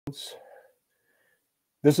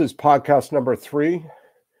This is podcast number 3,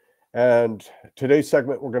 and today's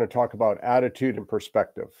segment we're going to talk about attitude and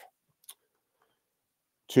perspective.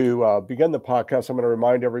 To begin the podcast, I'm going to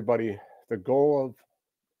remind everybody the goal of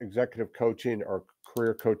executive coaching or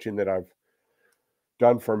career coaching that I've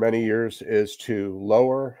done for many years is to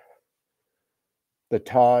lower the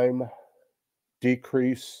time,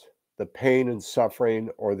 decrease the pain and suffering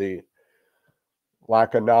or the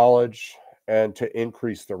lack of knowledge, and to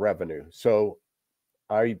increase the revenue. So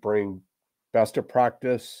I bring best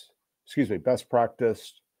practice,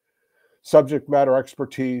 subject matter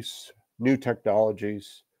expertise, new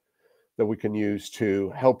technologies that we can use to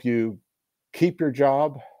help you keep your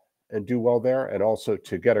job and do well there, and also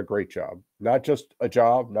to get a great job. Not just a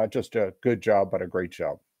job, not just a good job, but a great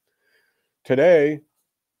job. Today,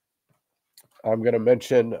 I'm going to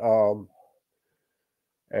mention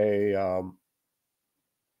a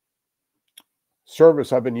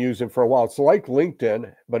service I've been using for a while. It's like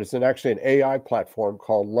LinkedIn, but it's actually an AI platform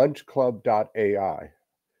called lunchclub.ai.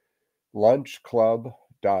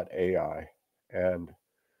 Lunchclub.ai. And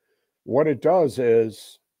what it does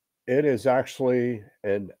is it is actually,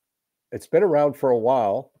 and it's been around for a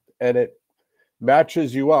while, and it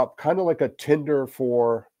matches you up kind of like a Tinder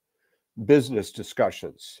for business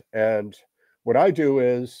discussions. And what I do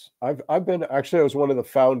is I was one of the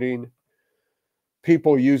founding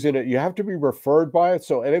people using it. You have to be referred by it.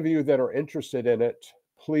 So any of you that are interested in it,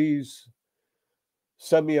 please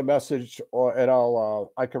send me a message, and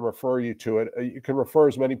I can refer you to it. You can refer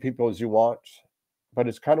as many people as you want, but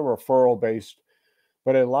it's kind of referral based.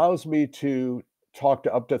 But it allows me to talk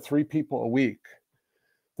to up to 3 people a week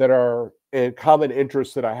that are in common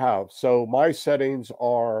interests that I have. So my settings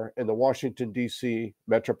are in the Washington, D.C.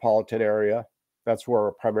 metropolitan area. That's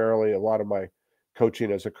where primarily a lot of my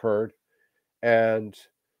coaching has occurred. And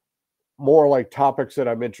more like topics that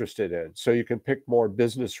I'm interested in. So you can pick more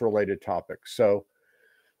business-related topics. So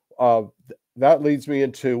that leads me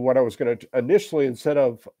into what I was going to initially, instead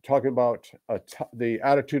of talking about the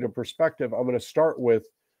attitude and perspective, I'm going to start with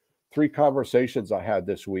 3 conversations I had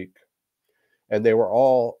this week. And they were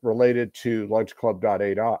all related to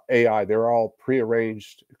lunchclub.ai. They're all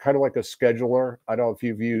prearranged, kind of like a scheduler. I don't know if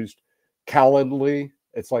you've used Calendly.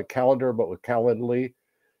 It's like Calendar, but with Calendly.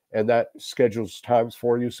 And that schedules times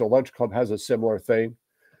for you. So Lunch Club has a similar thing.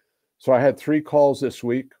 So I had 3 calls this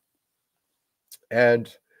week.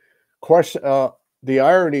 And the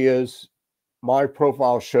irony is my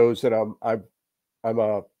profile shows that I'm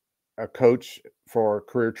a coach for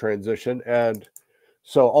career transition. And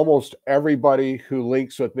so almost everybody who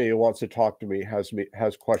links with me and wants to talk to me has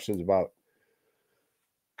questions about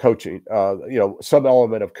coaching, some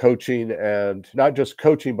element of coaching, and not just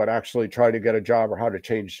coaching, but actually trying to get a job or how to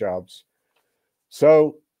change jobs.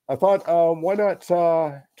 So I thought, why not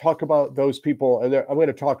talk about those people? And I'm going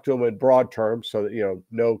to talk to them in broad terms so that,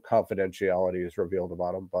 no confidentiality is revealed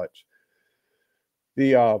about them. But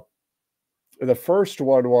the first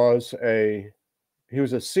one was he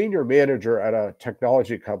was a senior manager at a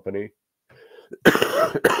technology company,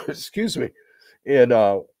 excuse me, in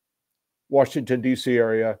Washington, D.C.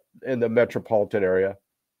 area, in the metropolitan area.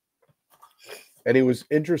 And he was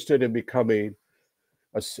interested in becoming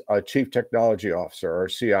a chief technology officer or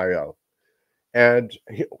CIO. And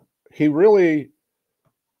he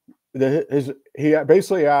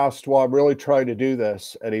basically asked, well, I'm really trying to do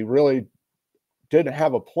this. And he really didn't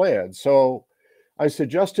have a plan. So I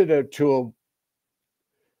suggested it to him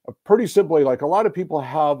pretty simply, like a lot of people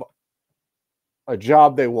have a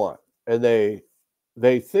job they want, and they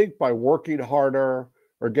think by working harder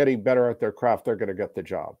or getting better at their craft, they're going to get the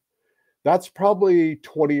job. That's probably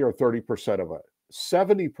 20 or 30% of it.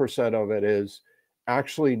 70% of it is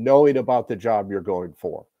actually knowing about the job you're going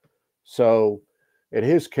for. So in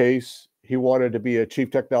his case, he wanted to be a chief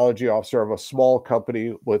technology officer of a small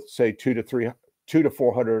company with, say, 200 to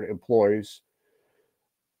 400 employees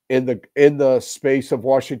in the space of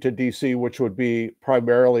Washington, D.C., which would be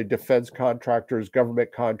primarily defense contractors,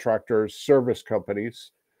 government contractors, service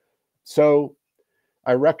companies. So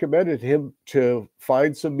I recommended him to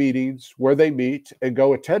find some meetings where they meet and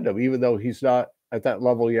go attend them, even though he's not at that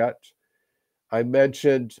level yet. I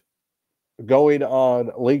mentioned going on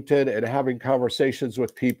LinkedIn and having conversations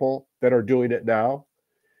with people that are doing it now.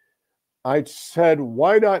 I said,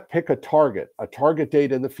 why not pick a target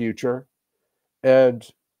date in the future, and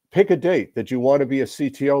pick a date that you want to be a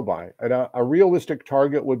CTO by. And a realistic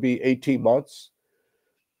target would be 18 months.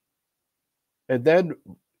 And then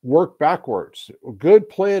work backwards. Good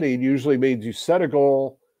planning usually means you set a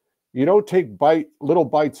goal. You don't take little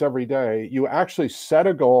bites every day. You actually set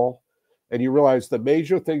a goal and you realize the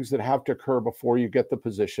major things that have to occur before you get the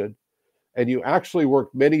position, and you actually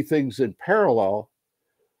work many things in parallel,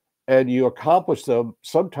 and you accomplish them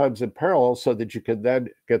sometimes in parallel so that you can then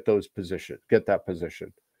get that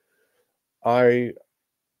position.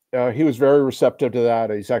 He was very receptive to that.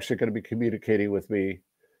 He's actually going to be communicating with me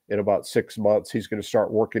in about 6 months. He's going to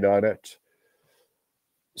start working on it.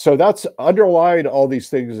 So that's underlying all these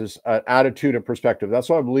things is attitude and perspective. That's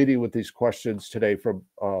why I'm leading with these questions today from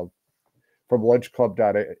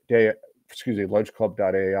lunchclub.ai.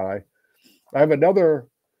 I have another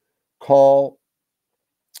call.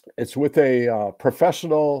 It's with a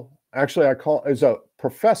professional. Actually, is a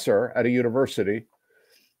professor at a university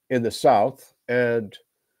in the South, and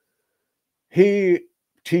he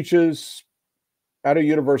teaches at a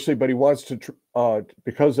university, but he wants to,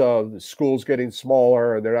 because of the schools getting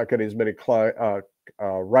smaller and they're not getting as many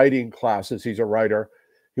writing classes. He's a writer.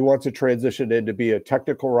 He wants to transition in to be a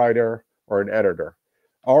technical writer or an editor.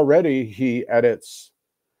 Already, he edits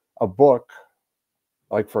a book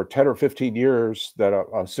like for 10 or 15 years that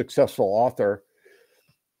a successful author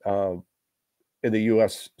in the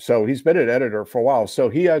U.S. So he's been an editor for a while. So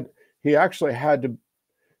he actually had to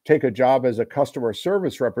take a job as a customer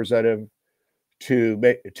service representative to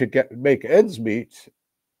make ends meet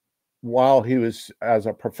while he was as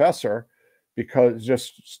a professor, because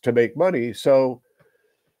just to make money. So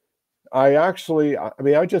I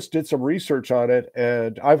just did some research on it,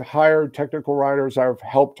 and I've hired technical writers. I've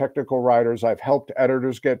helped technical writers. I've helped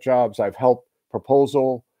editors get jobs. I've helped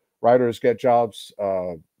proposal writers get jobs,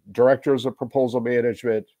 directors of proposal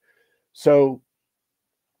management. So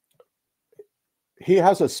he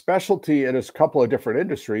has a specialty in a couple of different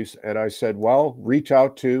industries. And I said, well, reach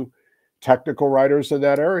out to technical writers in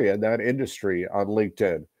that area, in that industry on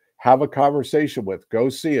LinkedIn. Have a conversation with, go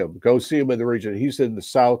see him in the region. He's in the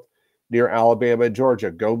South near Alabama and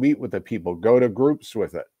Georgia. Go meet with the people, go to groups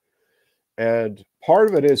with it. And part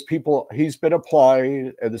of it is he's been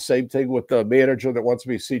applying, and the same thing with the manager that wants to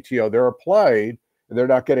be CTO. They're applying and they're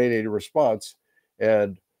not getting any response.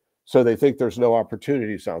 And so they think there's no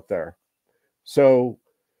opportunities out there. So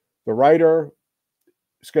the writer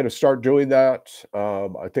is going to start doing that.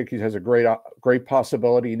 I think he has a great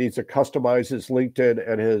possibility. He needs to customize his LinkedIn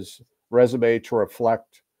and his resume to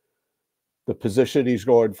reflect the position he's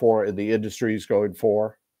going for and the industry he's going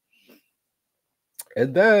for.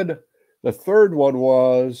 And then the third one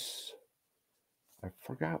was, I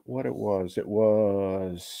forgot what it was.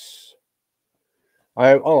 I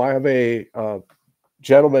have a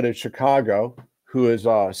gentleman in Chicago who is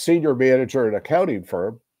a senior manager in an accounting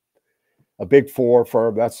firm, a Big Four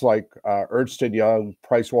firm. That's like Ernst & Young,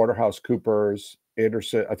 PricewaterhouseCoopers,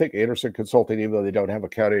 Anderson. I think Anderson Consulting, even though they don't have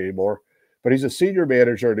accounting anymore. But he's a senior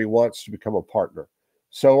manager and he wants to become a partner.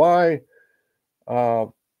 So a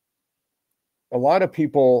lot of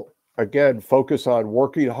people, again, focus on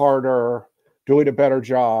working harder, doing a better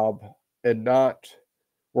job, and not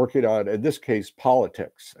working on, in this case,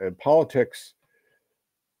 politics. And politics,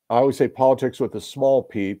 I always say politics with a small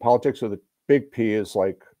p. Politics with a big P is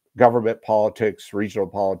like government politics, regional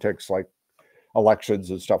politics, like elections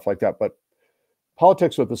and stuff like that. But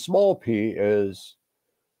politics with a small p is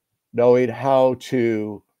knowing how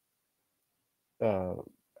to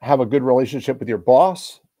have a good relationship with your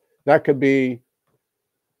boss. That could be,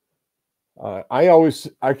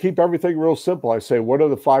 I keep everything real simple. I say, what are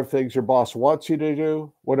the 5 things your boss wants you to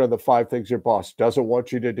do? What are the 5 things your boss doesn't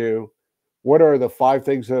want you to do? What are the 5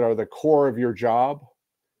 things that are the core of your job?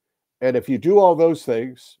 And if you do all those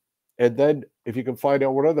things, and then if you can find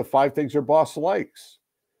out what are the 5 things your boss likes,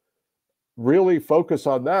 really focus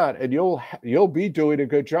on that, and you'll be doing a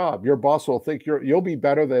good job. Your boss will think you'll be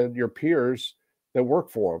better than your peers that work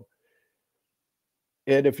for him.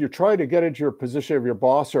 And if you're trying to get into your position of your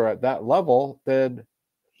boss or at that level, then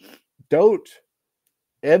don't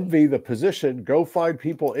envy the position. Go find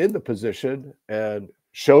people in the position and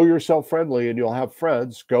show yourself friendly, and you'll have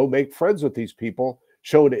friends. Go make friends with these people,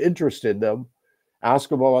 show an interest in them, ask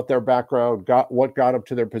them about their background, what got them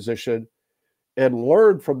to their position, and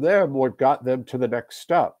learn from them what got them to the next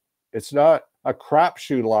step. It's not a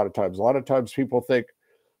crapshoot a lot of times. A lot of times people think,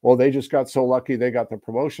 well, they just got so lucky they got the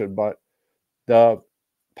promotion. But the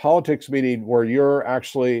politics meaning where you're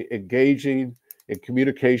actually engaging in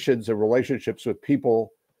communications and relationships with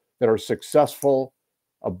people that are successful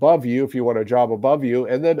above you, if you want a job above you.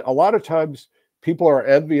 And then a lot of times people are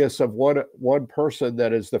envious of one person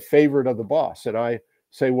that is the favorite of the boss. And I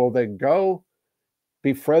say, well, then go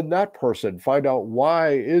befriend that person. Find out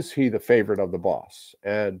why is he the favorite of the boss.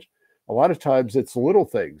 And a lot of times it's little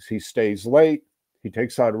things. He stays late. He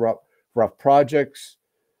takes on rough projects.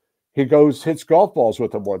 he goes, hits golf balls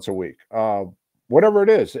with them once a week. Whatever it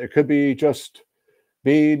is, it could be just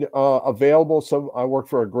being available. I work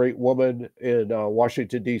for a great woman in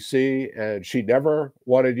Washington, D.C., and she never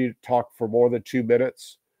wanted you to talk for more than 2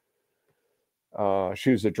 minutes.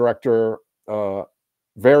 She was a director,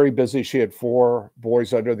 very busy. She had 4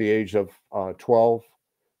 boys under the age of 12.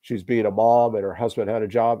 She's being a mom, and her husband had a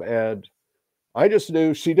job. And I just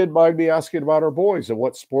knew she didn't mind me asking about her boys and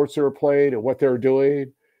what sports they were playing and what they were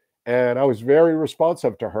doing. And I was very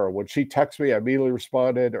responsive to her. When she texted me, I immediately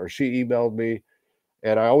responded, or she emailed me.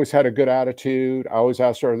 And I always had a good attitude. I always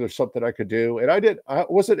asked her if there's something I could do. And I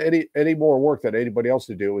wasn't any more work than anybody else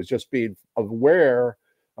to do. It was just being aware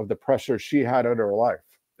of the pressure she had in her life,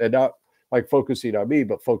 and not like focusing on me,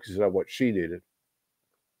 but focusing on what she needed.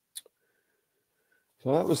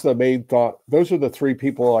 So that was the main thought. Those are the 3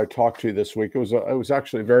 people I talked to this week. It was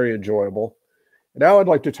actually very enjoyable. Now I'd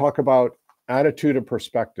like to talk about attitude and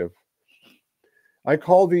perspective. I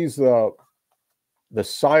call these the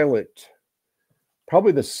silent,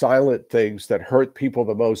 probably the silent things that hurt people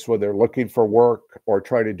the most when they're looking for work or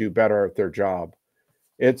trying to do better at their job.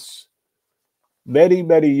 It's many,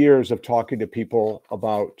 many years of talking to people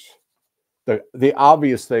about the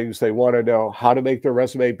obvious things. They want to know how to make their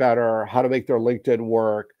resume better, how to make their LinkedIn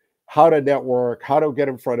work, how to network, how to get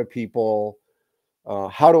in front of people,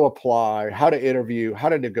 how to apply, how to interview, how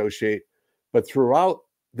to negotiate. But throughout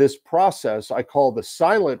this process, I call the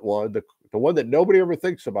silent one, the one that nobody ever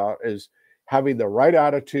thinks about, is having the right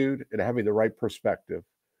attitude and having the right perspective.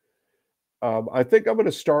 I think I'm going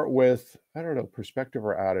to start with, I don't know, perspective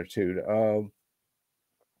or attitude.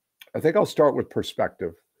 I think I'll start with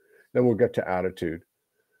perspective, then we'll get to attitude.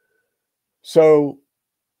 So,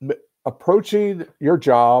 approaching your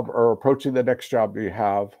job or approaching the next job you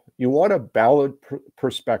have, you want a balanced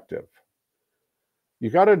perspective. You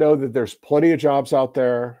got to know that there's plenty of jobs out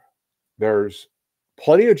there. There's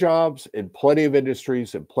plenty of jobs in plenty of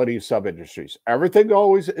industries and plenty of sub-industries. Everything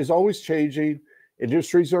is always changing.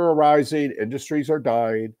 Industries are arising, industries are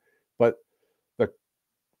dying, but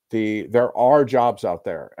there are jobs out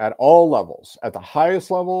there at all levels, at the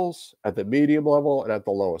highest levels, at the medium level, and at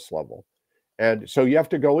the lowest level. And so you have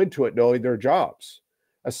to go into it knowing there are jobs,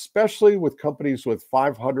 especially with companies with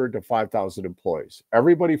 500 to 5,000 employees.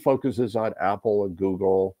 Everybody focuses on Apple and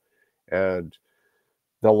Google and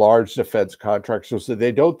the large defense contractors. So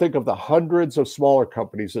they don't think of the hundreds of smaller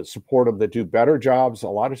companies that support them, that do better jobs. A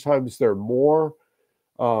lot of times they're more,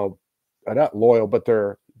 not loyal, but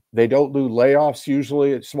they don't do layoffs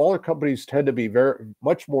usually. Smaller companies tend to be very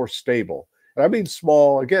much more stable. And I mean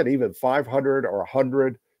small, again, even 500 or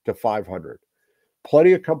 100 to 500.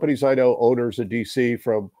 Plenty of companies I know, owners in DC,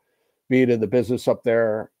 from being in the business up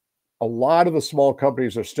there. A lot of the small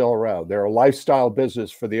companies are still around. They're a lifestyle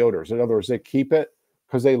business for the owners. In other words, they keep it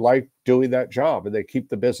because they like doing that job, and they keep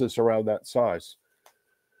the business around that size.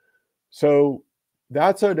 So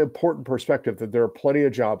that's an important perspective, that there are plenty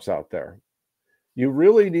of jobs out there. You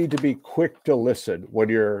really need to be quick to listen when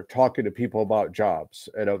you're talking to people about jobs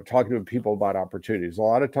and talking to people about opportunities. A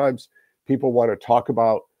lot of times people want to talk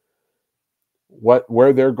about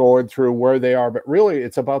where they're going through, where they are, but really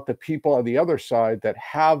it's about the people on the other side that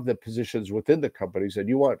have the positions within the companies, and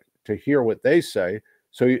you want to hear what they say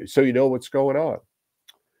so you know what's going on.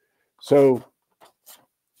 So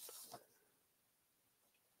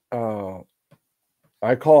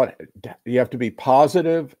I call it, you have to be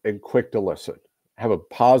positive and quick to listen. Have a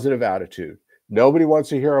positive attitude. Nobody wants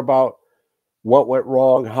to hear about what went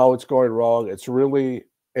wrong, how it's going wrong. It's really,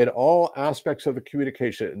 in all aspects of the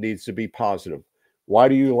communication, it needs to be positive. Why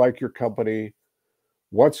do you like your company?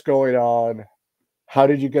 What's going on? How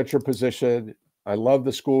did you get your position? I love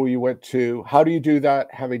the school you went to. How do you do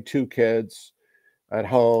that having 2 kids at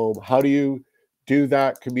home? How do you do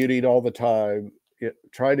that commuting all the time?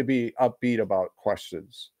 Try to be upbeat about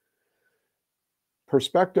questions.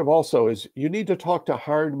 Perspective also is, you need to talk to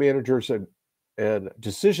hiring managers and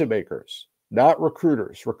decision makers, not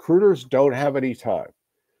recruiters. Recruiters don't have any time.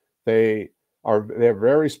 They have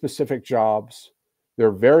very specific jobs.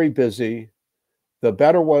 They're very busy. The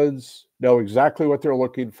better ones know exactly what they're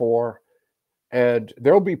looking for, and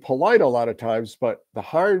they'll be polite a lot of times, but the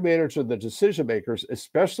hiring manager and the decision makers,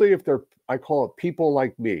 especially if they're, I call it people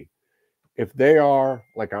like me, if they are,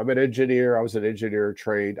 like, I'm an engineer, I was an engineer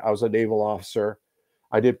trained, I was a naval officer,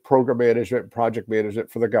 I did program management and project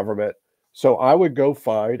management for the government. So I would go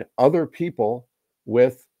find other people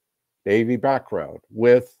with Navy background,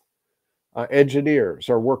 with engineers,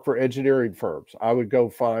 or work for engineering firms. I would go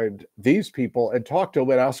find these people and talk to them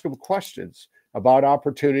and ask them questions about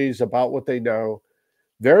opportunities, about what they know.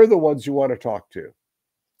 They're the ones you want to talk to.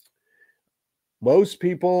 Most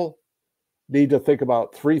people need to think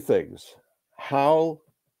about three things: how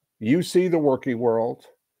you see the working world,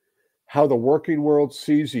 how the working world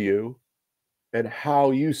sees you, and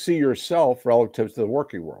how you see yourself relative to the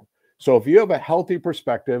working world. So if you have a healthy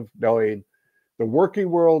perspective, knowing the working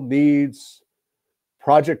world needs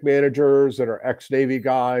project managers that are ex-Navy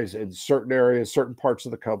guys in certain areas, certain parts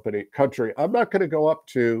of the country, I'm not going to go up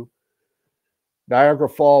to Niagara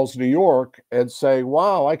Falls, New York, and say,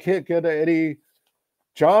 wow, I can't get any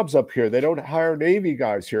jobs up here. They don't hire Navy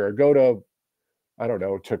guys here. Or go to, I don't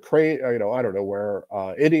know, to Crane, I don't know where,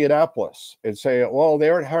 Indianapolis, and say, well, they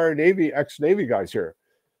aren't hiring ex-Navy guys here.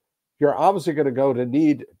 You're obviously going to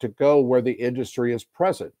need to go where the industry is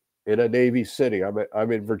present in a Navy city.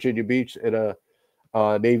 I'm in Virginia Beach in a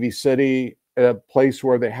Navy city, in a place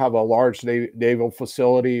where they have a large naval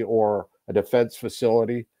facility or a defense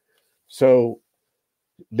facility. So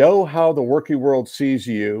know how the working world sees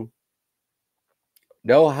you.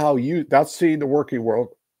 Know how that's seeing the working world.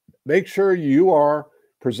 Make sure you are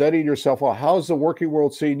presenting yourself well. How's the working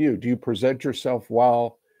world seeing you? Do you present yourself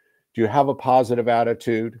well? Do you have a positive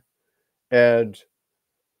attitude? And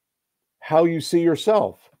how you see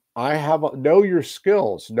yourself. Know your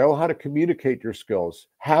skills, know how to communicate your skills,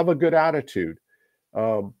 have a good attitude,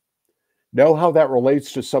 know how that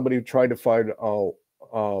relates to somebody trying to find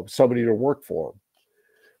somebody to work for them.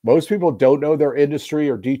 Most people don't know their industry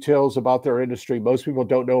or details about their industry. Most people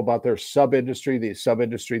don't know about their sub-industry, the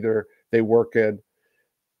sub-industry they work in.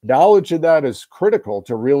 Knowledge in that is critical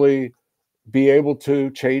to really be able to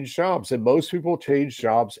change jobs. And most people change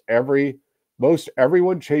jobs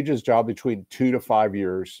everyone changes job between 2 to 5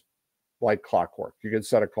 years, like clockwork. You can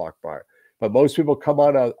set a clock by it. But most people come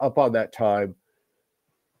up on that time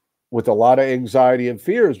with a lot of anxiety and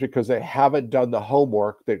fears because they haven't done the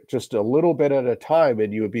homework, that just a little bit at a time,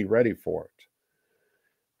 and you would be ready for it.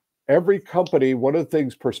 Every company, one of the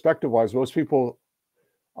things perspective-wise, most people,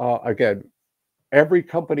 again, every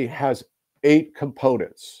company has 8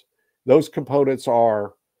 components. Those components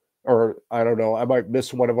are, or I don't know, I might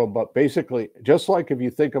miss one of them, but basically, just like if you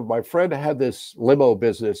think of, my friend had this limo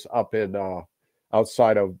business up in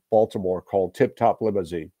outside of Baltimore called Tip Top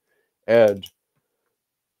Limousine, and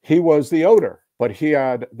he was the owner, but he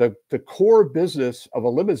had the core business of a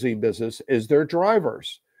limousine business is their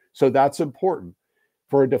drivers. So that's important.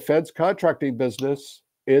 For a defense contracting business,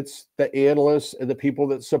 it's the analysts and the people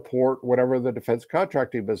that support whatever the defense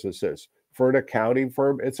contracting business is. For an accounting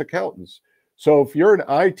firm, it's accountants. So if you're an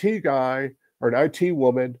IT guy or an IT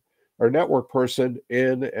woman or network person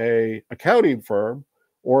in a accounting firm,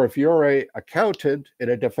 or if you're a accountant in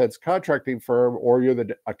a defense contracting firm, or you're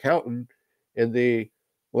the accountant in the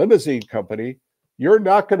limousine company, you're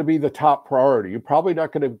not going to be the top priority. You're probably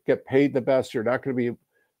not going to get paid the best. You're not going to be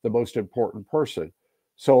the most important person.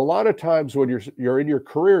 So a lot of times when you're in your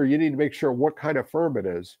career, you need to make sure what kind of firm it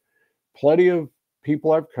is. Plenty of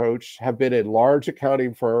people I've coached have been in large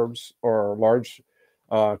accounting firms or large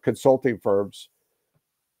consulting firms,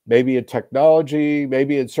 maybe in technology,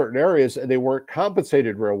 maybe in certain areas, and they weren't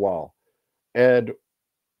compensated real well. And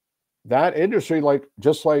that industry,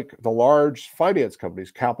 just like the large finance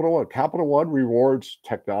companies, Capital One rewards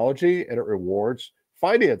technology and it rewards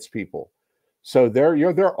finance people. So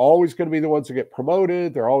they're always going to be the ones that get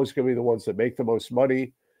promoted. They're always going to be the ones that make the most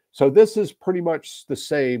money. So this is pretty much the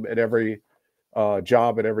same in every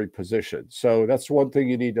job and every position. So that's one thing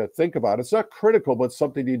you need to think about. It's not critical, but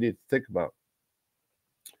something you need to think about.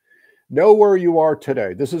 Know where you are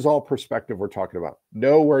today. This is all perspective we're talking about.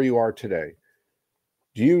 Know where you are today.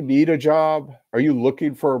 Do you need a job? Are you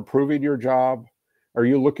looking for improving your job? Are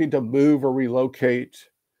you looking to move or relocate?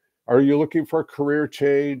 Are you looking for a career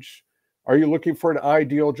change? Are you looking for an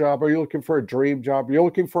ideal job? Are you looking for a dream job? Are you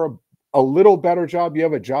looking for a little better job? You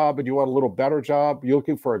have a job and you want a little better job? You're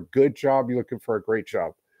looking for a good job? You're looking for a great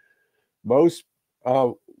job? Most,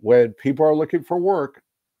 when people are looking for work,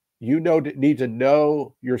 need to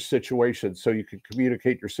know your situation so you can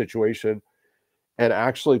communicate your situation and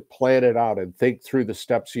actually plan it out and think through the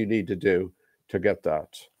steps you need to do to get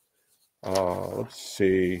that. Let's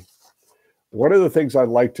see. One of the things I'd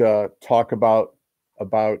like to talk about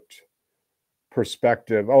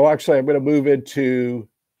perspective. Oh, actually, I'm going to move into,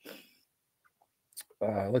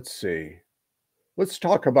 let's see. Let's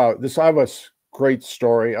talk about this. I have a great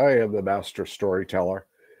story. I am the master storyteller.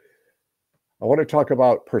 I want to talk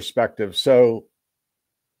about perspective. So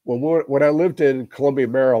when I lived in Columbia,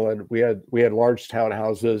 Maryland, we had large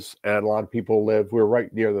townhouses and a lot of people lived. We were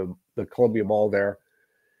right near the Columbia Mall there.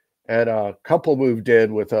 And a couple moved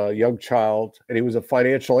in with a young child, and he was a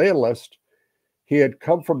financial analyst. He had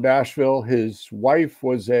come from Nashville. His wife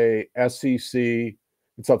was a SEC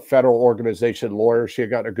it's a federal organization lawyer. She had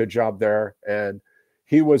gotten a good job there. And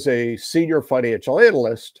he was a senior financial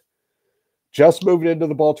analyst, just moved into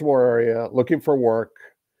the Baltimore area, looking for work.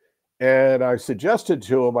 And I suggested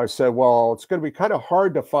to him, I said, well, it's going to be kind of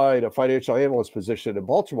hard to find a financial analyst position in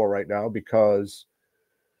Baltimore right now because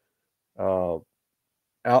uh,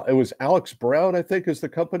 it was Alex Brown, I think, is the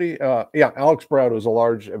company. Yeah, Alex Brown was a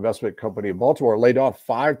large investment company in Baltimore, laid off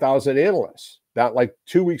 5,000 analysts that like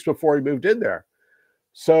 2 weeks before he moved in there.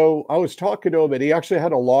 So I was talking to him, and he actually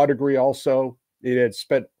had a law degree also. He had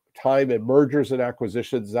spent time in mergers and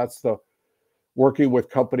acquisitions. That's the working with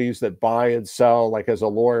companies that buy and sell, like as a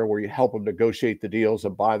lawyer, where you help them negotiate the deals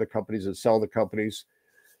and buy the companies and sell the companies.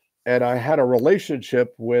 And I had a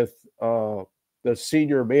relationship with the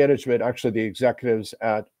senior management, actually the executives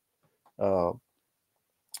at uh,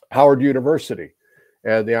 Howard University,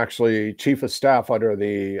 and the actually chief of staff under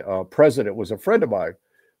the president was a friend of mine.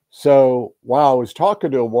 So while I was talking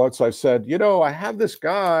to him once, I said, I have this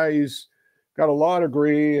guy. He's got a law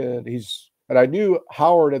degree, and I knew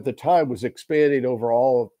Howard at the time was expanding over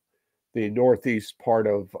all of the northeast part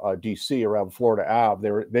of DC around Florida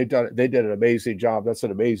Ave. They did an amazing job. That's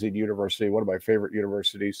an amazing university, one of my favorite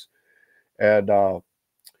universities. And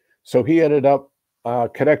so he ended up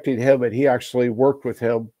connecting him, and he actually worked with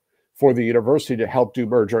him for the university to help do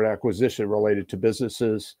merger and acquisition related to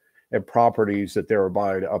businesses and properties that they were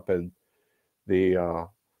buying up in the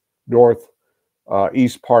north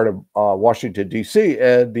east part of Washington, D.C.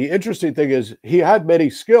 And the interesting thing is he had many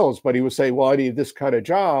skills, but he was saying, well, I need this kind of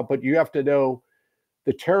job, but you have to know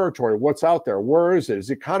the territory, what's out there, where is it? Is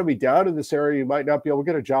the economy down in this area? You might not be able to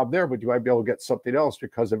get a job there, but you might be able to get something else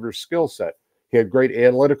because of your skill set. He had great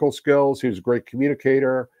analytical skills. He was a great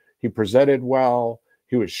communicator. He presented well.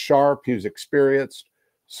 He was sharp. He was experienced.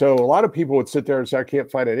 So a lot of people would sit there and say, I can't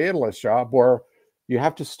find an analyst job, where you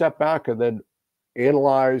have to step back and then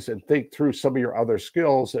analyze and think through some of your other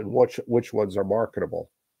skills and which ones are marketable.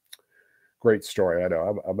 Great story. I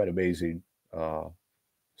know I'm an amazing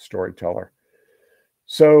storyteller.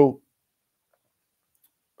 So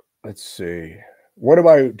let's see. One of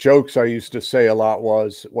my jokes I used to say a lot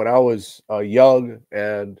was when I was young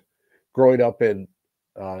and growing up in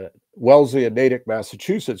Wellesley and Natick,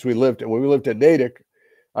 Massachusetts. When we lived in Natick,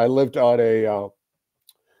 I lived on a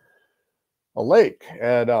lake,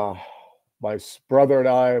 and my brother and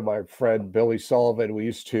I, and my friend Billy Sullivan, we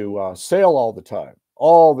used to sail all the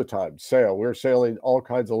time, sail. We were sailing all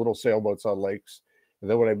kinds of little sailboats on lakes. And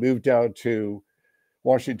then when I moved down to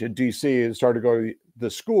Washington, D.C., and started going to the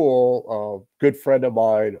school, a good friend of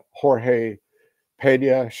mine, Jorge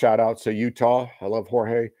Pena, shout out to Utah. I love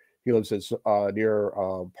Jorge. He lives in, near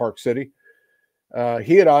Park City.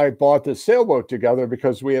 He and I bought this sailboat together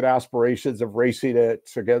because we had aspirations of racing it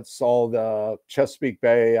against all the Chesapeake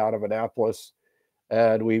Bay out of Annapolis.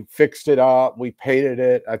 And we fixed it up. We painted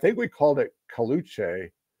it. I think we called it Caluche.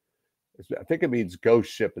 I think it means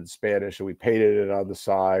ghost ship in Spanish. And we painted it on the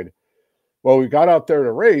side. Well, we got out there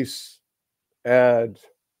to race, and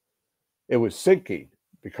it was sinking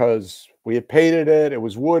because we had painted it. It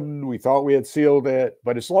was wooden. We thought we had sealed it.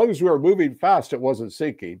 But as long as we were moving fast, it wasn't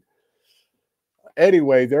sinking.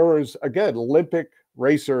 Anyway, there was, again, Olympic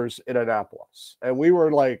racers in Annapolis. And we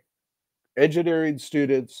were like engineering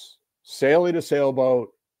students sailing a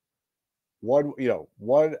sailboat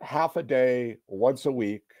one half a day, once a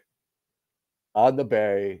week on the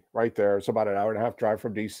bay right there. It's about an hour and a half drive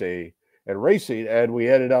from DC, and racing. And we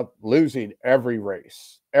ended up losing every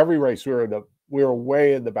race. Every race we were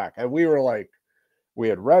way in the back. And we were like, we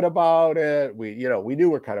had read about it. We knew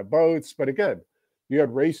what kind of boats, but again, you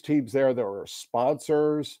had race teams there that were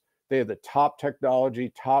sponsors. They had the top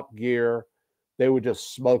technology, top gear. They would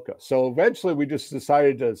just smoke us. So eventually we just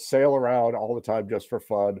decided to sail around all the time just for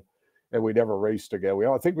fun. And we never raced again.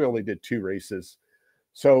 I think we only did 2 races.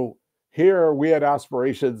 So here we had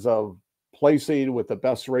aspirations of placing with the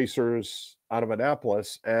best racers out of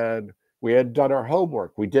Annapolis. And we hadn't done our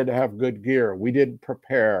homework. We didn't have good gear. We didn't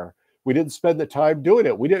prepare. We didn't spend the time doing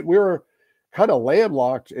it. We were kind of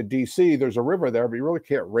landlocked in DC. There's a river there, but you really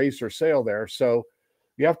can't race or sail there. So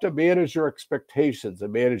you have to manage your expectations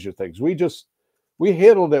and manage your things. We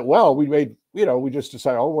handled it well. We just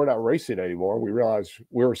decided, oh, we're not racing anymore. We realized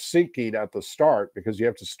we were sinking at the start because you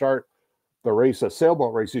have to start the race, a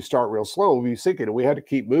sailboat race, you start real slow, we'll be sinking, and we had to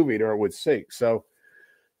keep moving or it would sink. So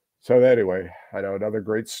anyway, I know another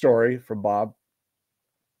great story from Bob.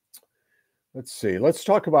 Let's see. Let's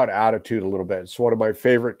talk about attitude a little bit. It's one of my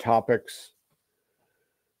favorite topics.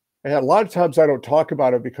 And a lot of times I don't talk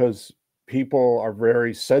about it because people are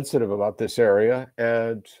very sensitive about this area.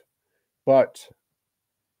 But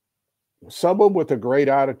someone with a great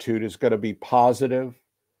attitude is going to be positive.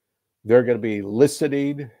 They're going to be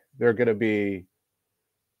listening. They're going to be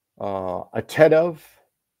attentive.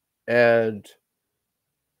 And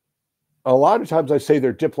a lot of times I say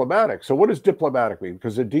they're diplomatic. So what does diplomatic mean?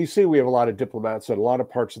 Because in DC, we have a lot of diplomats and a lot of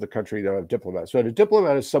parts of the country don't have diplomats. So a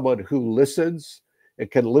diplomat is someone who listens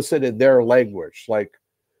and can listen in their language. Like,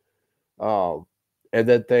 and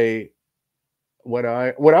that they, when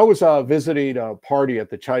I was visiting a party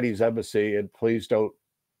at the Chinese embassy, and please don't,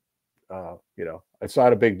 it's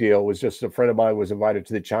not a big deal. It was just a friend of mine was invited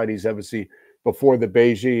to the Chinese embassy before the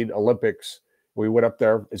Beijing Olympics. We went up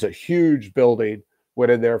there. It's a huge building.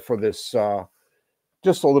 Went in there for this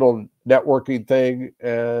just a little networking thing,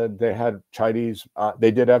 and they had Chinese.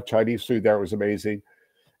 They did have Chinese food there. It was amazing.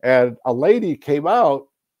 And a lady came out,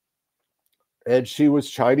 and she was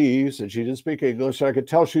Chinese, and she didn't speak English. And I could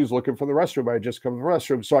tell she was looking for the restroom. I had just come to the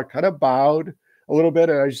restroom, so I kind of bowed a little bit,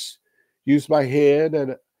 and I just used my hand,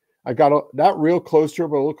 and I got not real close to her,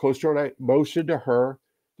 but a little close to her, and I motioned to her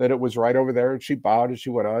that it was right over there, and she bowed, and she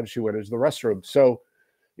went on. And she went into the restroom. So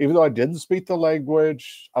even though I didn't speak the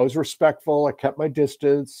language, I was respectful. I kept my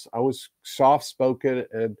distance. I was soft-spoken,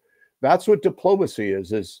 and that's what diplomacy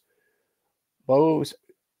is both.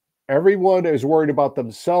 Everyone is worried about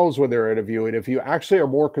themselves when they're interviewing. If you actually are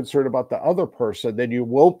more concerned about the other person, then you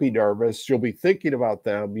won't be nervous. You'll be thinking about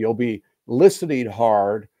them. You'll be listening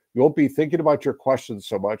hard. You won't be thinking about your questions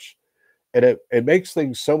so much. And it makes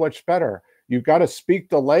things so much better. You've got to speak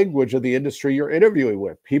the language of the industry you're interviewing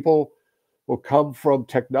with. People will come from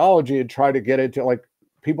technology and try to get into, like,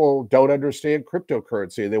 people don't understand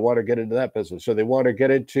cryptocurrency and they want to get into that business. So they want to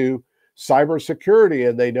get into cybersecurity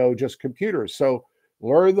and they know just computers. So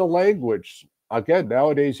learn the language. Again,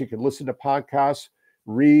 nowadays you can listen to podcasts,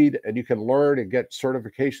 read, and you can learn and get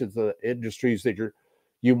certifications in the industries that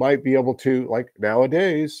you might be able to, like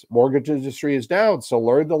nowadays, mortgage industry is down. So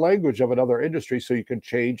learn the language of another industry so you can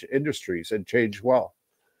change industries and change well.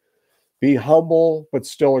 Be humble, but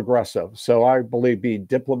still aggressive. So I believe be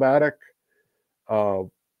diplomatic,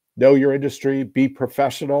 know your industry, be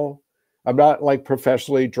professional. I'm not like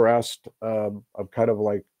professionally dressed. I'm kind of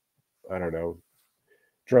like, I don't know,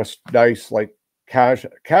 dressed nice, like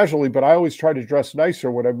casually, but I always try to dress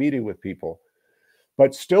nicer when I'm meeting with people.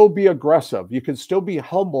 But still be aggressive. You can still be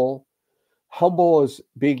humble. Humble is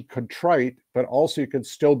being contrite, but also you can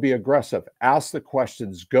still be aggressive. Ask the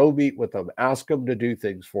questions, go meet with them, ask them to do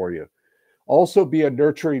things for you. Also be a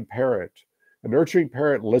nurturing parent. A nurturing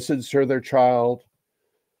parent listens to their child,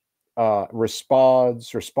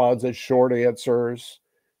 responds in short answers,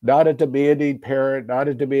 not a demanding parent, not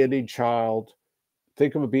a demanding child.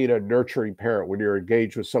 Think of being a nurturing parent when you're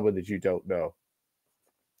engaged with someone that you don't know.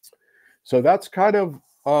 So that's kind of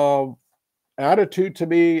attitude to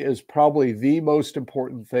me is probably the most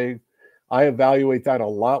important thing. I evaluate that a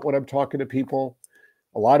lot when I'm talking to people.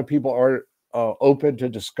 A lot of people aren't open to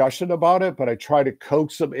discussion about it, but I try to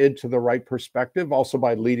coax them into the right perspective, also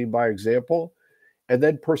by leading by example. And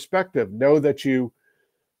then perspective, know that you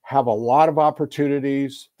have a lot of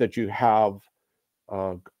opportunities, that you have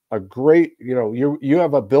a great, you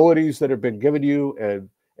have abilities that have been given you and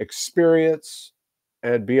experience,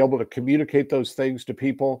 and be able to communicate those things to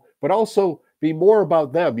people, but also be more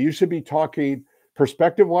about them. You should be talking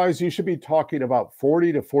perspective wise, you should be talking about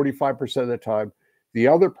 40 to 45% of the time. The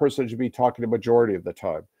other person should be talking a majority of the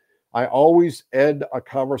time. I always end a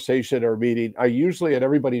conversation or meeting. I usually, and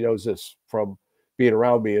everybody knows this from being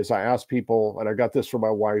around me, is I ask people, and I got this from my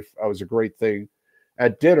wife. It was a great thing.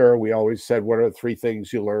 At dinner, we always said, what are the three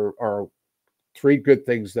things you learn, or three good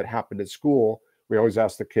things that happened at school? We always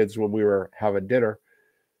asked the kids when we were having dinner.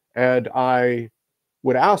 And I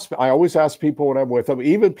always ask people when I'm with them,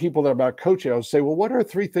 even people that I'm not coaching, I'll say, well, what are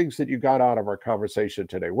three things that you got out of our conversation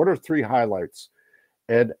today? What are three highlights?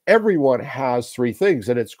 And everyone has three things.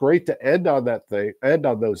 And it's great to end on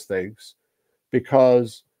those things,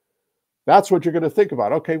 because that's what you're going to think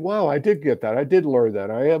about. Okay, wow, I did get that. I did learn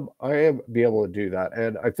that. I am be able to do that.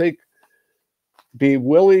 And I think be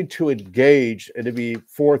willing to engage and to be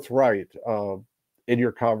forthright in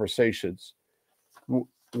your conversations.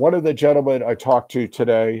 One of the gentlemen I talked to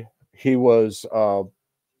today, he was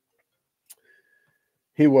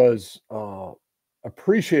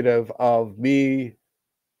appreciative of me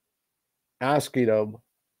asking him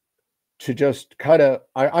to just kind of,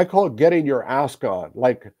 I call it getting your ask on,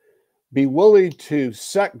 like be willing to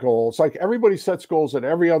set goals. Like everybody sets goals in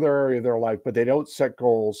every other area of their life, but they don't set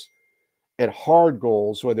goals and hard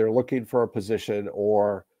goals when they're looking for a position,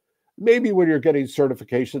 or maybe when you're getting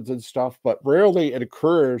certifications and stuff, but rarely in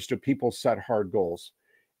careers do people set hard goals.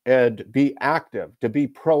 And be active, to be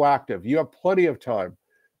proactive. You have plenty of time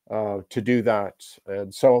to do that.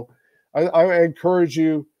 And so I encourage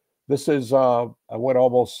you This is, I went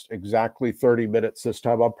almost exactly 30 minutes this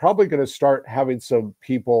time. I'm probably going to start having some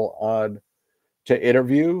people on to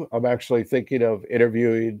interview. I'm actually thinking of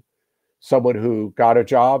interviewing someone who got a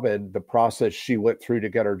job and the process she went through to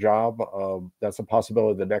get her job. That's a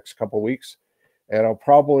possibility in the next couple of weeks. And I'll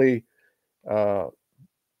probably uh,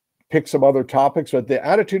 pick some other topics, but the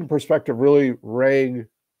attitude and perspective really rang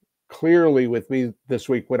clearly with me this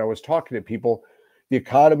week when I was talking to people. The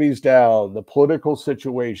economy's down, the political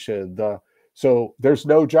situation, so there's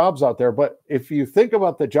no jobs out there. But if you think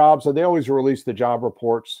about the jobs, and they always release the job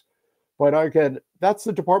reports, but again, that's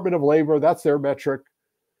the Department of Labor, that's their metric.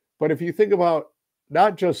 But if you think about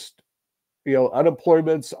not just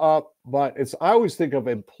unemployment's up, but it's I always think of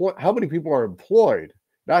how many people are employed,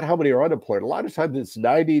 not how many are unemployed. A lot of times it's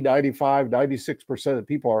 90, 95, 96% of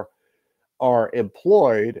people are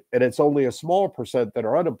employed, and it's only a small percent that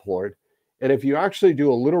are unemployed. And if you actually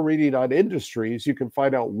do a little reading on industries, you can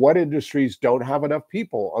find out what industries don't have enough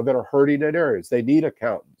people or that are hurting in areas. They need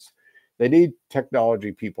accountants, they need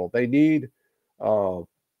technology people, they need.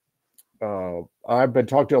 I've been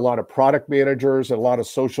talking to a lot of product managers and a lot of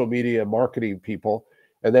social media and marketing people,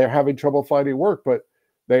 and they're having trouble finding work, but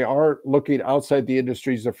they aren't looking outside the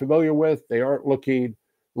industries they're familiar with. They aren't looking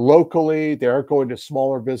locally. They aren't going to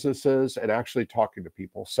smaller businesses and actually talking to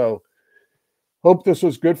people. So hope this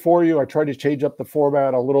was good for you. I tried to change up the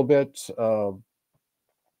format a little bit. I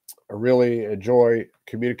really enjoy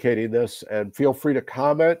communicating this, and feel free to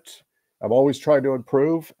comment. I'm always trying to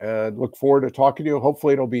improve and look forward to talking to you.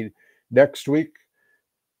 Hopefully it'll be next week.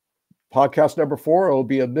 Podcast number 4, it'll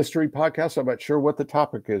be a mystery podcast. I'm not sure what the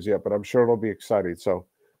topic is yet, but I'm sure it'll be exciting. So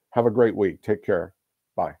have a great week. Take care.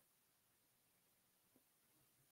 Bye.